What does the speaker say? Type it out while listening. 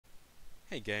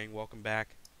Hey gang, welcome back.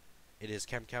 It is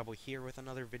Chem Cowboy here with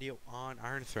another video on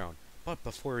Iron Throne. But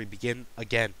before we begin,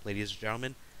 again, ladies and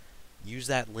gentlemen, use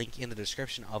that link in the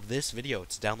description of this video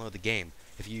to download the game.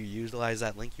 If you utilize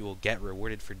that link, you will get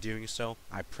rewarded for doing so.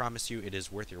 I promise you it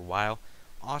is worth your while.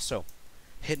 Also,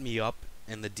 hit me up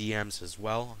in the DMs as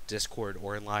well, Discord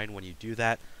or line when you do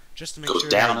that, just to make Goes sure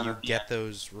down that in you the get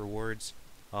those rewards.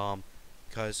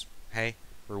 Because, hey,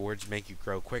 rewards make you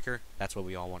grow quicker. That's what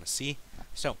we all want to see.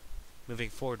 So,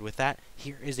 moving forward with that,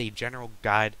 here is a general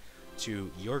guide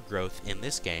to your growth in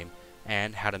this game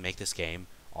and how to make this game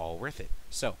all worth it.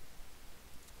 So,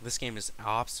 this game is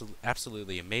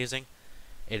absolutely amazing.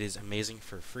 It is amazing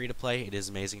for free to play. It is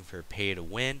amazing for pay to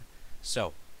win.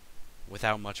 So,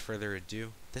 without much further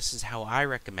ado, this is how I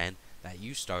recommend that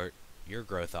you start your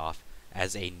growth off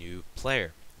as a new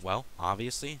player. Well,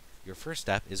 obviously, your first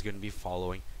step is going to be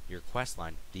following your quest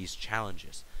line, these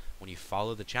challenges. When you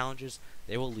follow the challenges,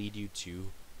 they will lead you to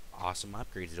awesome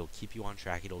upgrades. It'll keep you on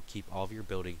track. It'll keep all of your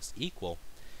buildings equal,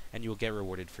 and you'll get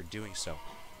rewarded for doing so.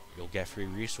 You'll get free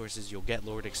resources. You'll get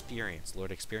Lord Experience.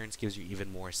 Lord Experience gives you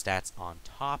even more stats on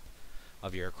top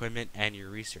of your equipment and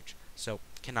your research. So,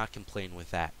 cannot complain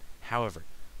with that. However,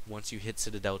 once you hit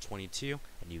Citadel 22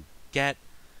 and you get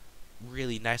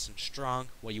really nice and strong,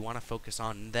 what you want to focus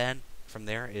on then from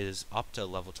there is up to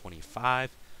level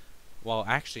 25. Well,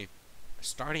 actually,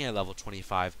 starting at level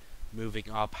 25, moving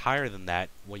up higher than that,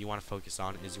 what you want to focus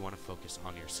on is you want to focus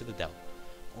on your Citadel.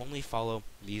 Only follow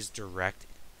these direct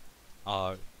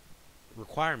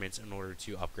requirements in order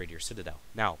to upgrade your Citadel.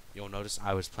 Now, you'll notice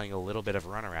I was playing a little bit of a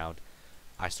runaround.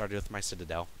 I started with my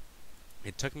Citadel.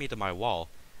 It took me to my wall,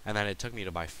 and then it took me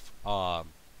to my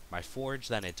forge,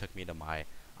 then it took me to my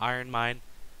iron mine.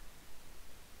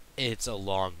 It's a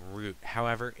long route.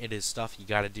 However, it is stuff you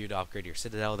gotta do to upgrade your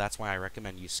Citadel. That's why I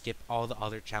recommend you skip all the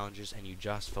other challenges and you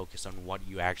just focus on what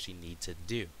you actually need to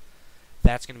do.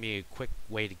 That's going to be a quick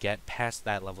way to get past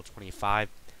that level 25.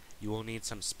 You will need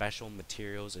some special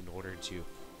materials in order to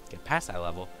get past that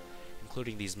level,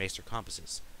 including these Maester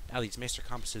Compasses. Now, these Maester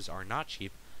Compasses are not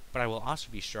cheap, but I will also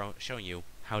be showing you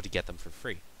how to get them for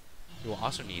free. You will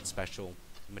also need special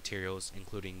materials,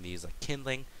 including these like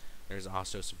kindling. There's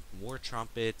also some war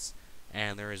trumpets,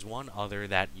 and there is one other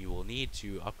that you will need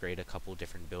to upgrade a couple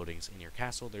different buildings in your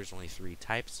castle. There's only 3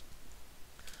 types,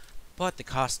 but the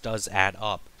cost does add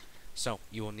up. So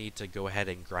you will need to go ahead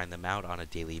and grind them out on a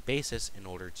daily basis in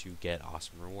order to get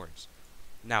awesome rewards.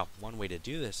 Now, one way to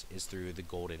do this is through the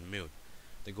Golden Moon.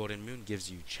 The Golden Moon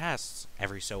gives you chests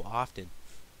every so often.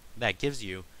 That gives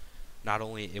you, not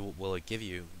only will it give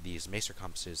you these Maester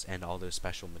Compasses and all those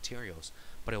special materials,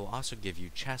 but it will also give you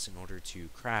chests in order to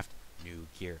craft new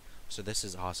gear. So this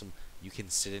is awesome. You can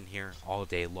sit in here all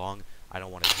day long. I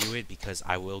don't want to do it because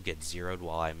I will get zeroed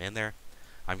while I'm in there.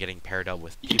 I'm getting paired up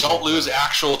with people. You don't lose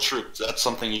actual troops. That's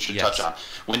something you should touch on.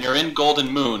 When you're in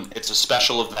Golden Moon, it's a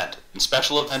special event. And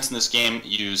special events in this game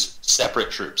use separate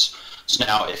troops. So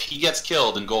now, if he gets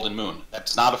killed in Golden Moon, that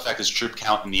does not affect his troop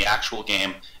count in the actual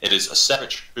game. It is a separate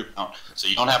troop count. So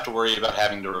you don't have to worry about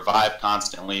having to revive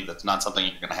constantly. That's not something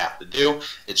you're going to have to do.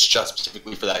 It's just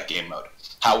specifically for that game mode.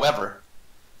 However,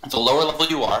 the lower level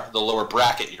you are, the lower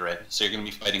bracket you're in, so you're going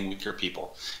to be fighting weaker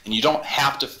people. And you don't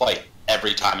have to fight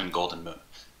every time in Golden Moon.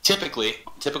 Typically,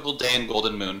 a typical day in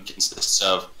Golden Moon consists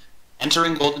of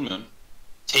entering Golden Moon,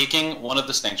 taking one of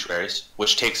the sanctuaries,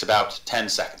 which takes about 10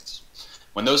 seconds.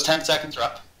 When those 10 seconds are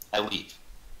up, I leave.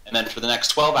 And then for the next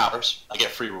 12 hours, I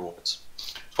get free rewards.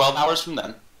 12 hours from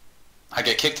then, I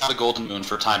get kicked out of Golden Moon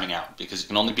for timing out, because you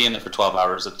can only be in there for 12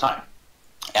 hours at a time.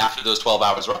 After those 12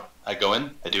 hours are up, I go in,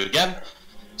 I do it again.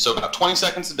 So about 20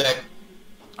 seconds a day,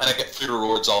 and I get free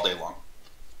rewards all day long.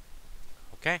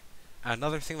 Okay.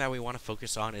 Another thing that we want to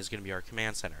focus on is going to be our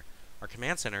command center. Our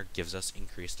command center gives us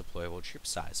increased deployable troop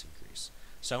size increase.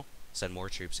 So, send more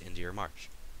troops into your march.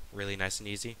 Really nice and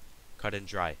easy. Cut and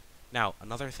dry. Now,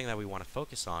 another thing that we want to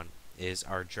focus on is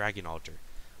our dragon altar.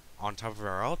 On top of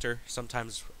our altar,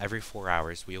 sometimes every 4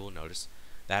 hours, we will notice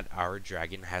that our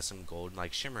dragon has some gold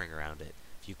like shimmering around it.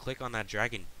 If you click on that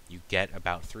dragon, you get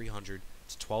about 300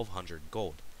 to 1200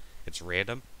 gold. It's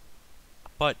random,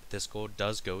 but this gold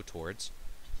does go towards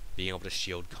being able to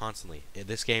shield constantly. In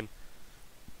this game,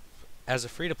 as a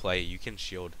free-to-play, you can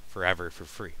shield forever for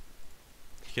free.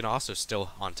 You can also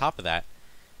still, on top of that,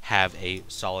 have a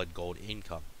solid gold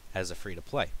income as a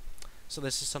free-to-play. So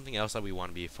this is something else that we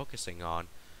want to be focusing on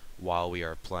while we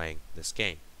are playing this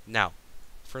game. Now,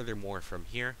 furthermore from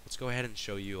here, let's go ahead and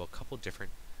show you a couple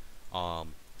different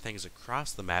things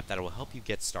across the map that will help you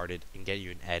get started and get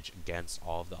you an edge against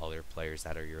all of the other players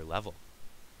that are your level.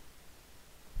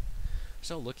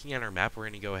 So looking at our map, we're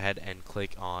going to go ahead and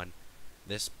click on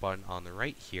this button on the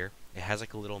right here, it has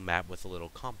like a little map with a little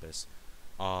compass.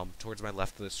 Towards my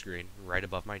left of the screen, right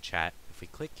above my chat, if we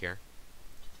click here,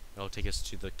 it'll take us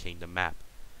to the kingdom map.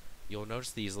 You'll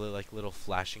notice these little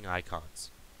flashing icons.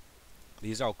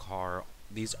 These are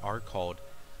called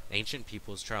Ancient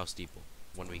People's Trial Steeple.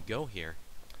 When we go here,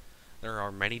 there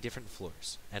are many different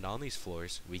floors, and on these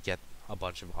floors, we get a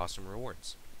bunch of awesome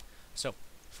rewards. So,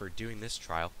 for doing this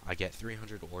trial, I get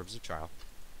 300 Orbs of Trial,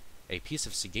 a piece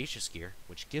of Sagacious Gear,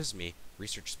 which gives me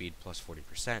research speed plus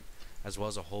 40%, as well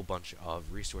as a whole bunch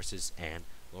of resources and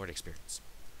Lord experience.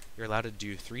 You're allowed to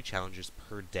do 3 challenges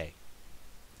per day.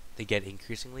 They get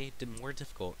increasingly more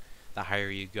difficult the higher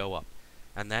you go up,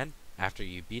 and then, after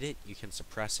you beat it, you can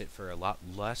suppress it for a lot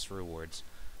less rewards,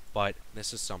 but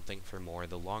this is something for more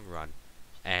the long run,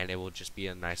 and it will just be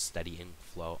a nice steady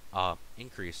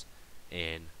increase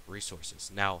in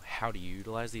resources. Now, how do you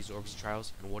utilize these Orbs of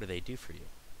Trials, and what do they do for you?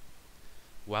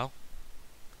 Well,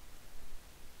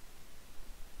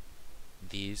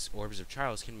 these Orbs of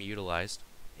Trials can be utilized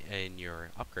in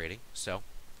your upgrading. So,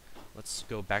 let's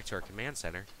go back to our command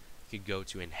center. You could go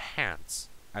to Enhance,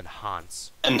 and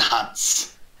we'll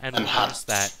notice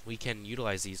that we can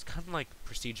utilize these kind of like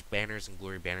Prestige banners and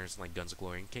Glory banners and like Guns of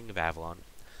Glory and King of Avalon,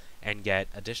 and get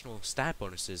additional stat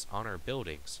bonuses on our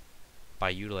buildings by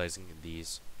utilizing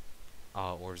these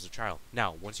Orbs of Trial.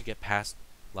 Now, once you get past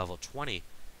level 20,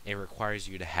 it requires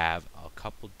you to have a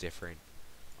couple different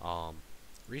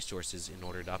resources in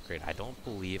order to upgrade. I don't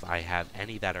believe I have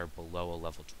any that are below a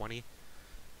level 20.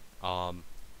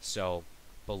 So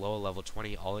below a level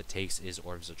 20, all it takes is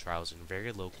Orbs of Trials in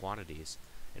very low quantities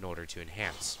in order to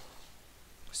enhance.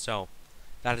 So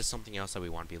that is something else that we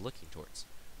want to be looking towards.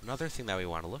 Another thing that we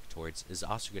want to look towards is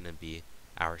also going to be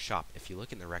our shop. If you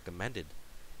look in the recommended,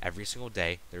 every single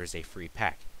day there is a free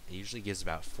pack. It usually gives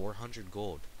about 400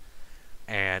 gold,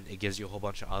 and it gives you a whole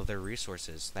bunch of other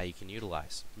resources that you can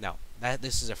utilize. Now,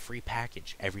 this is a free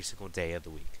package every single day of the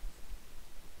week.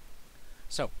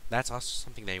 So, that's also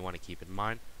something that you want to keep in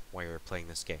mind while you're playing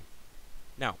this game.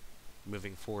 Now,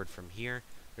 moving forward from here,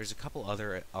 there's a couple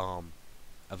other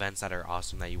events that are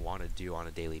awesome that you want to do on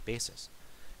a daily basis.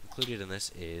 Included in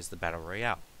this is the Battle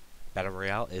Royale. Battle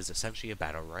Royale is essentially a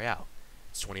Battle Royale.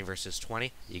 It's 20 versus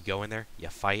 20. You go in there, you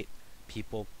fight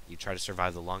people, you try to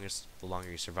survive the longest. The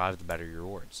longer you survive, the better your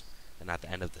rewards. And at the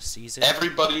end of the season,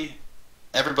 everybody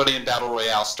in Battle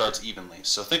Royale starts evenly.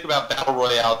 So think about Battle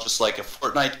Royale just like a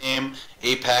Fortnite game,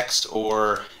 Apex,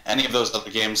 or any of those other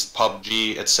games,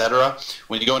 PUBG, etc.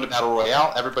 When you go into Battle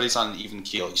Royale, everybody's on an even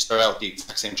keel. You start out with the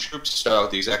exact same troops, you start out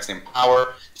with the exact same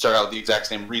power, you start out with the exact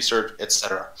same research,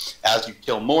 etc. As you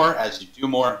kill more, as you do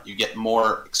more, you get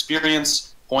more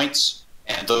experience, points,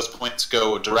 and those points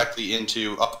go directly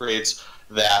into upgrades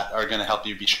that are going to help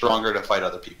you be stronger to fight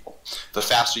other people. The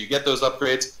faster you get those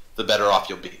upgrades, the better off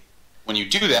you'll be. When you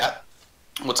do that,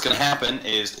 what's going to happen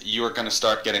is you are going to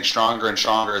start getting stronger and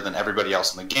stronger than everybody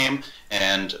else in the game,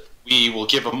 and we will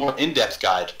give a more in-depth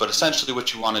guide, but essentially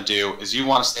what you want to do is you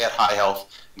want to stay at high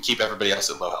health and keep everybody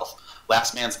else at low health.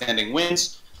 Last man standing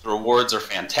wins. The rewards are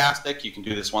fantastic. You can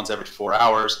do this once every 4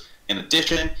 hours. In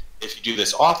addition, if you do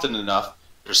this often enough,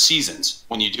 there's seasons.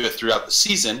 When you do it throughout the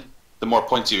season, the more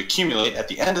points you accumulate, at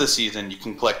the end of the season, you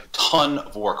can collect a ton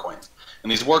of war coins.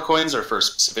 And these war coins are for a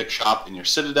specific shop in your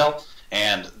citadel,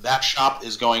 and that shop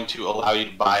is going to allow you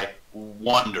to buy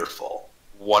wonderful,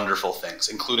 wonderful things,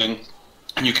 including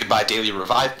you could buy daily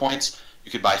revive points,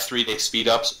 you could buy 3-day speed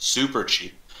ups, super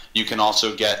cheap. You can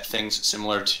also get things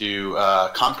similar to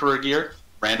Conqueror gear,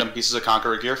 random pieces of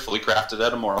Conqueror gear, fully crafted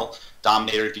at Immortal,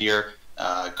 Dominator gear,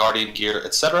 Guardian gear,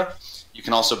 etc. You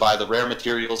can also buy the rare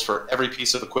materials for every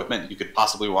piece of equipment you could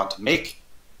possibly want to make,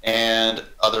 and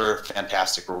other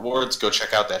fantastic rewards. Go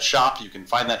check out that shop. You can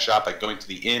find that shop by going to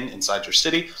the inn inside your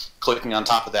city, clicking on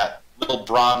top of that little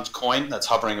bronze coin that's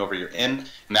hovering over your inn,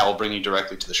 and that will bring you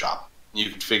directly to the shop. You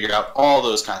can figure out all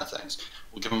those kind of things.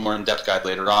 We'll give a more in-depth guide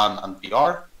later on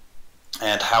BR,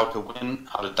 and how to win,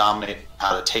 how to dominate,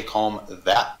 how to take home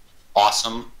that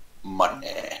awesome money.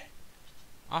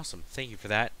 Awesome, thank you for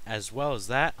that. As well as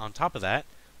that, on top of that,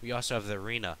 we also have the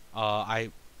arena.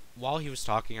 While he was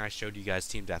talking, I showed you guys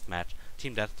Team Deathmatch.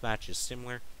 Team Deathmatch is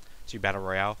similar to Battle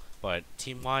Royale, but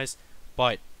team-wise,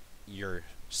 but your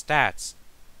stats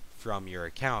from your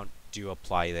account do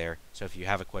apply there. So if you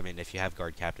have equipment, if you have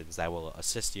guard captains, that will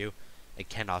assist you. It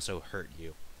can also hurt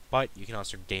you, but you can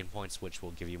also gain points, which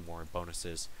will give you more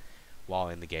bonuses while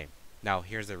in the game. Now,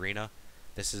 here's the arena.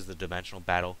 This is the dimensional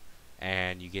battle,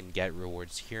 and you can get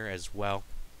rewards here as well.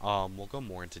 We'll go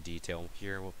more into detail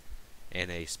here in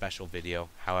a special video.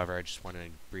 However, I just wanted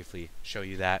to briefly show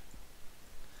you that.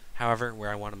 However, where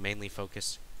I want to mainly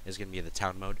focus is going to be the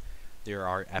town mode. There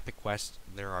are epic quests,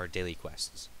 there are daily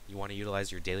quests. You want to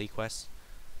utilize your daily quests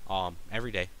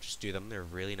every day. Just do them. They're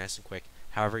really nice and quick.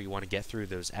 However, you want to get through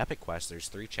those epic quests, there's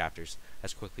 3 chapters,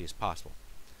 as quickly as possible.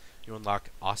 You unlock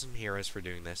awesome heroes for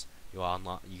doing this.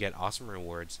 You get awesome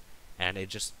rewards, and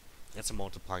it's a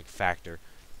multiplying factor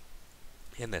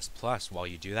in this. Plus, while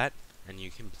you do that and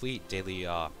you complete daily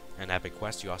and epic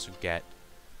quests, you also get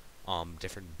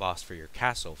different buffs for your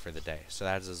castle for the day. So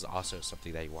that is also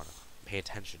something that you want to pay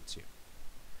attention to.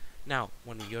 Now,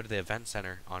 when we go to the event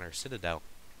center on our Citadel,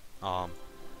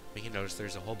 we can notice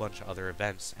there's a whole bunch of other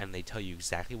events, and they tell you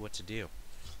exactly what to do,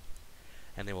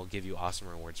 and they will give you awesome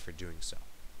rewards for doing so.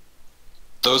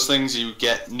 Those things, you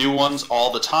get new ones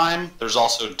all the time. There's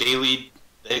also daily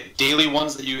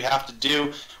ones that you have to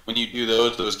do. When you do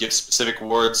those give specific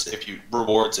rewards. If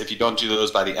you don't do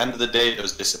those by the end of the day,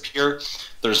 those disappear.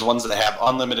 There's ones that have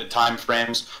unlimited time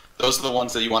frames. Those are the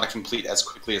ones that you want to complete as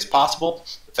quickly as possible.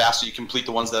 The faster you complete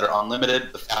the ones that are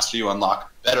unlimited, the faster you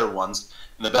unlock better ones.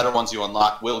 And the better ones you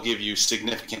unlock will give you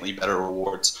significantly better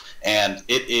rewards. And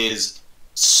it is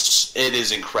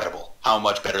incredible how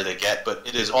much better they get, but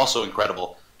it is also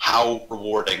incredible how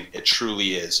rewarding it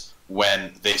truly is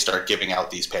when they start giving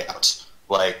out these payouts.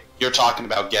 Like, you're talking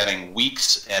about getting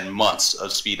weeks and months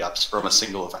of speed ups from a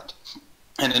single event.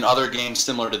 And in other games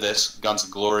similar to this, Guns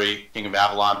of Glory, King of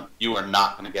Avalon, you are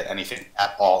not going to get anything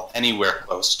at all anywhere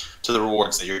close to the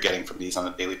rewards that you're getting from these on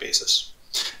a daily basis.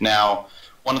 Now,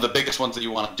 one of the biggest ones that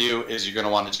you want to do is you're going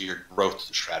to want to do your growth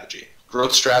strategy.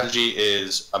 Growth strategy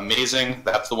is amazing.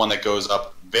 That's the one that goes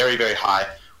up very, very high.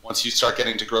 Once you start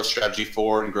getting to growth strategy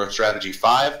 4 and growth strategy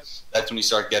 5, that's when you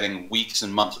start getting weeks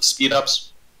and months of speed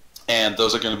ups. And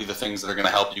those are going to be the things that are going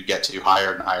to help you get to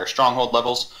higher and higher stronghold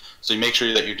levels. So you make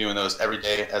sure that you're doing those every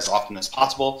day as often as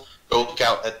possible. Go look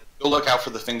out for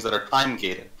the things that are time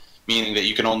gated, meaning that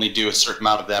you can only do a certain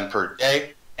amount of them per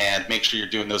day, and make sure you're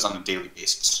doing those on a daily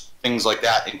basis. Things like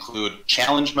that include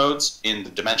challenge modes in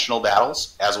the dimensional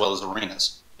battles as well as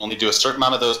arenas. Only do a certain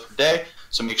amount of those per day,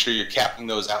 so make sure you're capping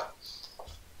those out.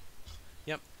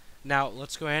 Yep. Now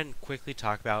let's go ahead and quickly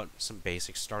talk about some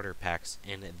basic starter packs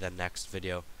in the next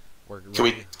video. Can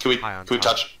we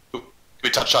touch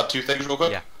on 2 things real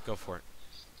quick? Yeah, go for it.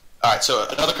 All right, so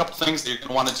another couple things that you're going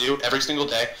to want to do every single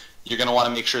day, you're going to want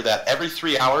to make sure that every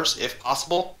 3 hours, if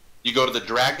possible, you go to the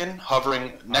dragon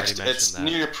hovering next to it's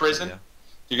near your prison. Yeah.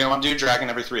 You're going to want to do dragon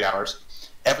every 3 hours.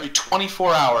 Every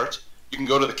 24 hours, you can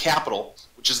go to the capital,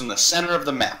 which is in the center of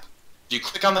the map. If you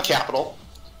click on the capital,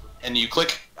 and you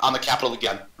click on the capital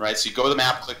again, right? So you go to the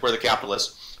map, click where the capital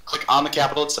is, click on the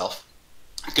capital itself.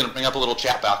 It's going to bring up a little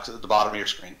chat box at the bottom of your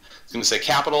screen. It's going to say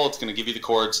capital, it's going to give you the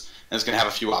chords, and it's going to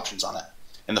have a few options on it.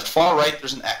 In the far right,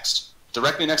 there's an X.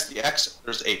 Directly next to the X,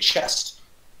 there's a chest.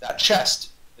 That chest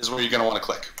is where you're going to want to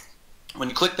click. When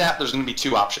you click that, there's going to be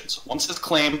 2 options. One says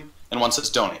claim, and one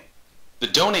says donate. The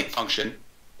donate function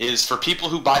is for people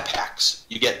who buy packs.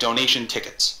 You get donation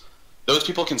tickets. Those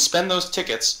people can spend those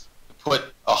tickets to put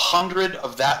 100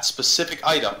 of that specific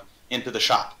item into the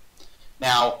shop.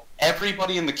 Now,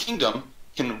 everybody in the kingdom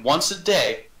can once a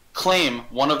day claim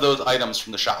one of those items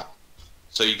from the shop.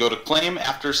 So you go to claim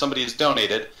after somebody has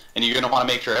donated, and you're going to want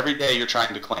to make sure every day you're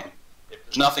trying to claim. If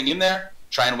there's nothing in there,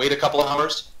 try and wait a couple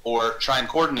hours, or try and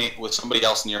coordinate with somebody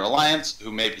else in your alliance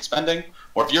who may be spending,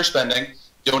 or if you're spending,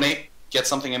 donate, get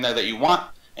something in there that you want,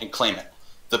 and claim it.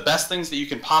 The best things that you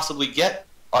can possibly get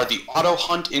are the auto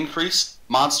hunt increase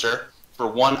monster for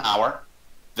 1 hour.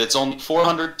 That's only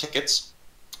 400 tickets,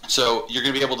 so you're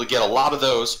going to be able to get a lot of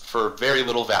those for very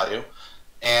little value,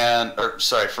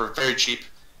 for very cheap,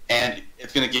 and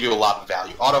it's going to give you a lot of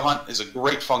value. Auto hunt is a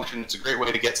great function. It's a great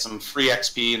way to get some free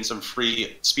XP and some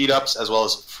free speed ups, as well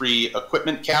as free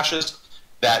equipment caches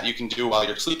that you can do while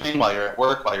you're sleeping, while you're at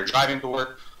work, while you're driving to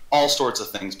work, all sorts of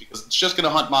things, because it's just going to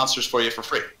hunt monsters for you for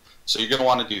free. So you're going to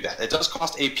want to do that. It does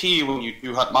cost AP when you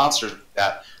do hunt monsters with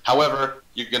that. However,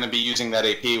 you're going to be using that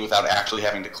AP without actually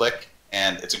having to click,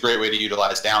 and it's a great way to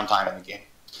utilize downtime in the game.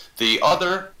 The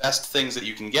other best things that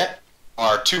you can get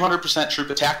are 200%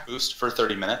 troop attack boost for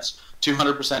 30 minutes,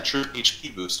 200% troop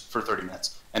HP boost for 30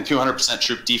 minutes, and 200%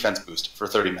 troop defense boost for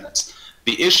 30 minutes.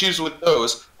 The issues with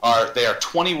those are they are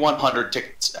 2,100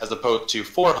 tickets as opposed to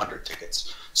 400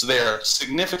 tickets. So they are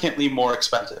significantly more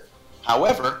expensive.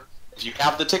 However, if you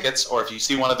have the tickets, or if you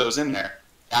see one of those in there,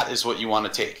 that is what you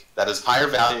want to take. That is higher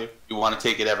value. You want to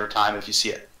take it every time if you see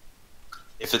it.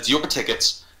 If it's your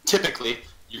tickets, typically,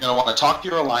 you're going to want to talk to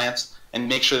your alliance and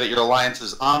make sure that your alliance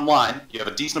is online. You have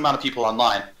a decent amount of people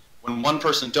online. When one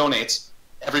person donates,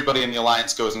 everybody in the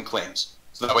alliance goes and claims.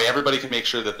 So that way everybody can make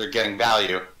sure that they're getting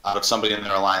value out of somebody in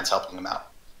their alliance helping them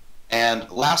out. And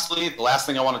lastly, the last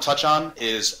thing I want to touch on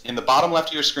is in the bottom left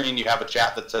of your screen, you have a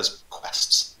chat that says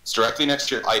quests. It's directly next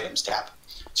to your items tab.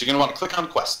 So you're going to want to click on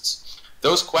quests.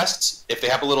 Those quests, if they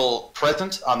have a little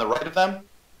present on the right of them,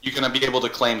 you're going to be able to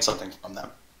claim something from them.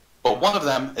 But one of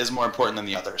them is more important than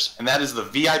the others, and that is the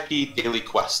VIP daily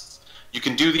quests. You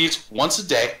can do these once a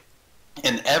day,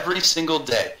 and every single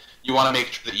day you want to make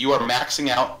sure that you are maxing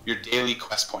out your daily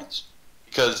quest points,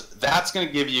 because that's going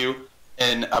to give you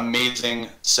an amazing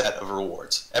set of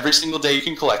rewards. Every single day you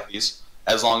can collect these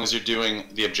as long as you're doing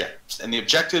the objectives. And the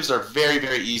objectives are very,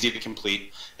 very easy to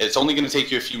complete. It's only going to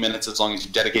take you a few minutes as long as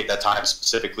you dedicate that time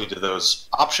specifically to those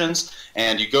options.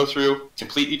 And you go through,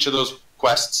 complete each of those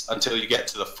quests until you get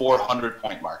to the 400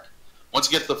 point mark.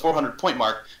 Once you get to the 400 point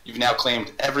mark, you've now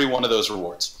claimed every one of those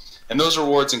rewards. And those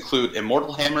rewards include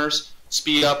Immortal Hammers,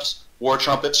 Speed Ups, War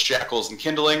Trumpets, Shackles, and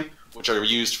Kindling, which are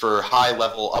used for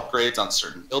high-level upgrades on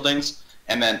certain buildings.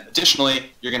 And then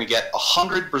additionally, you're going to get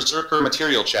 100 Berserker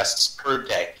material chests per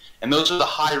day. And those are the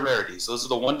high rarities. Those are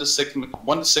the 1 to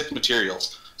 6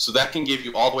 materials. So that can give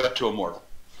you all the way up to Immortal.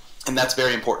 And that's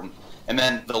very important. And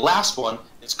then the last one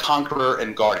is Conqueror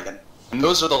and Guardian. And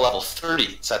those are the level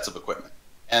 30 sets of equipment.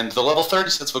 And the level 30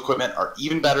 sets of equipment are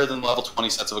even better than level 20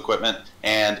 sets of equipment.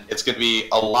 And it's going to be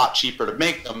a lot cheaper to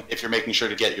make them if you're making sure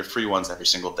to get your free ones every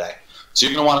single day. So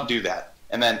you're going to want to do that.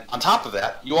 And then on top of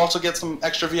that, you also get some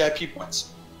extra VIP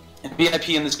points. And VIP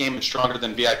in this game is stronger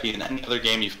than VIP in any other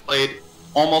game you've played,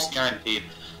 almost guaranteed.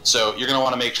 So you're going to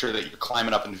want to make sure that you're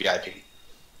climbing up in VIP.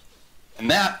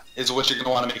 And that is what you're going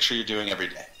to want to make sure you're doing every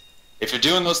day. If you're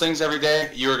doing those things every day,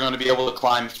 you're going to be able to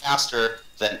climb faster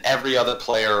than every other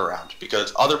player around,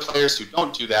 because other players who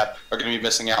don't do that are going to be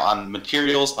missing out on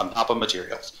materials on top of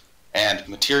materials. And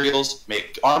materials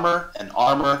make armor, and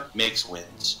armor makes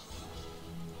wins.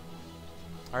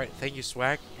 Alright, thank you,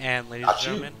 Swag. And ladies and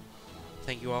gentlemen,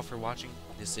 thank you all for watching.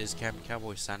 This is Captain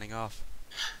Cowboy signing off.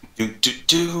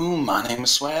 My name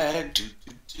is Swag.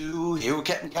 Here we're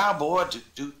Captain Cowboy.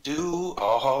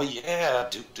 Oh yeah.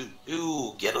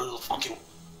 Get a little funky.